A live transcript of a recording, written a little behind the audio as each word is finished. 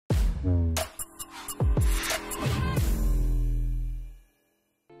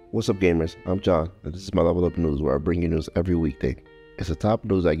What's up gamers, I'm John, and this is my Level Up News where I bring you news every weekday. It's the top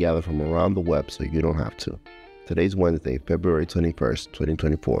news I gather from around the web so you don't have to. Today's Wednesday, February 21st,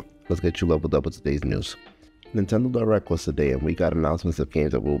 2024. Let's get you leveled up with today's news. Nintendo Direct was today and we got announcements of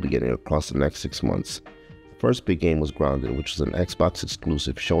games that we'll be getting across the next 6 months. The first big game was Grounded, which was an Xbox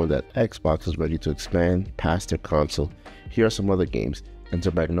exclusive, showing that Xbox is ready to expand past their console. Here are some other games: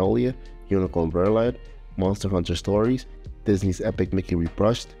 Enter Magnolia, Unicorn Verlaine, Monster Hunter Stories, Disney's Epic Mickey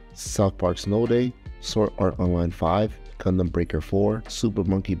Rebrushed, South Park Snow Day, Sword Art Online 5, Gundam Breaker 4, Super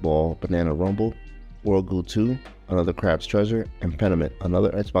Monkey Ball, Banana Rumble, World Goo 2, Another Crab's Treasure, and Peniment,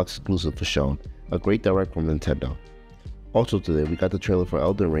 another Xbox exclusive was shown. A great direct from Nintendo. Also today, we got the trailer for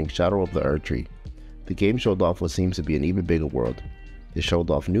Elden Ring Shadow of the Erdtree. The game showed off what seems to be an even bigger world. They showed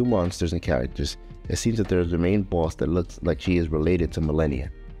off new monsters and characters. It seems that there's a main boss that looks like she is related to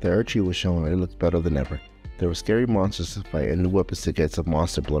Millennia. The Erdtree was shown and it looks better than ever. There were scary monsters to fight and new weapons to get some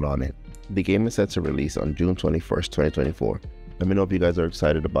monster blood on it. The game is set to release on June 21st, 2024. Let me know if you guys are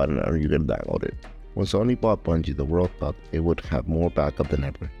excited about it or you're gonna download it. When Sony bought Bungie, the world thought it would have more backup than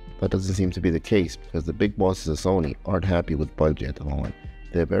ever. That doesn't seem to be the case because the big bosses of Sony aren't happy with Bungie at the moment.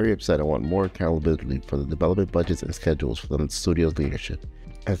 They're very upset and want more accountability for the development budgets and schedules from the studio's leadership.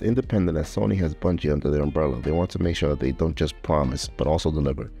 As independent as Sony has Bungie under their umbrella, they want to make sure that they don't just promise, but also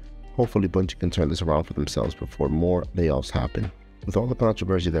deliver. Hopefully Bungie can turn this around for themselves before more layoffs happen. With all the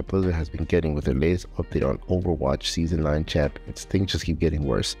controversy that Blizzard has been getting with their latest update on Overwatch Season 9 champions, things just keep getting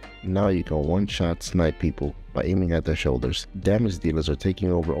worse. Now you can one-shot snipe people by aiming at their shoulders. Damage dealers are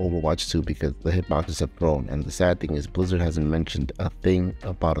taking over Overwatch 2 because the hitboxes have grown, and the sad thing is Blizzard hasn't mentioned a thing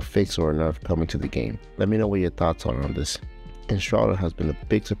about a fix or a nerf coming to the game. Let me know what your thoughts are on this. Enshrouded has been a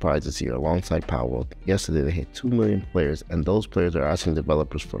big surprise this year alongside Palworld. Yesterday they hit 2 million players, and those players are asking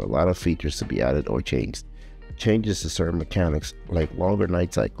developers for a lot of features to be added or changed. Changes to certain mechanics like longer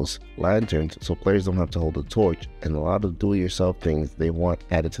night cycles, lanterns so players don't have to hold a torch, and a lot of do-it-yourself things they want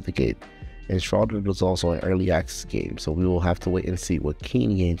added to the game. Enshrouded was also an early access game, so we will have to wait and see what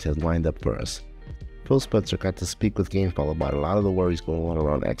Keen Games has lined up for us. Phil Spencer got to speak with GameFall about a lot of the worries going on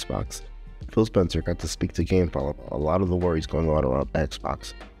around Xbox.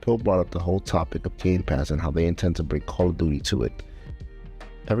 Phil brought up the whole topic of Gamepass and how they intend to bring Call of Duty to it.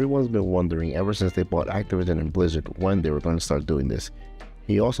 Everyone's been wondering ever since they bought Activision and Blizzard when they were going to start doing this.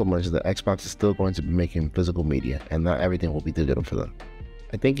 He also mentioned that Xbox is still going to be making physical media and not everything will be digital for them.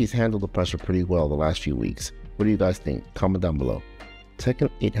 I think he's handled the pressure pretty well the last few weeks. What do you guys think? Comment down below. Tekken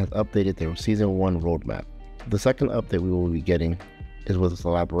 8 has updated their Season 1 roadmap. The second update we will be getting is with a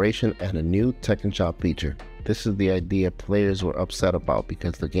collaboration and a new Tekken Shop feature. This is the idea players were upset about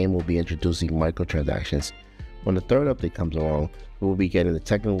because the game will be introducing microtransactions. When the third update comes along, we will be getting the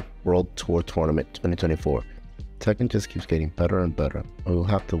Tekken World Tour Tournament 2024. Tekken just keeps getting better and better, and we'll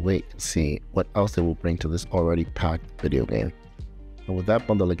have to wait and see what else they will bring to this already packed video game. And with that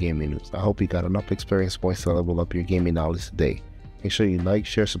bundle of gaming news, I hope you got enough experience points to level up your gaming knowledge today. Make sure you like,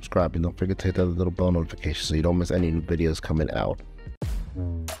 share, subscribe, and don't forget to hit that little bell notification so you don't miss any new videos coming out.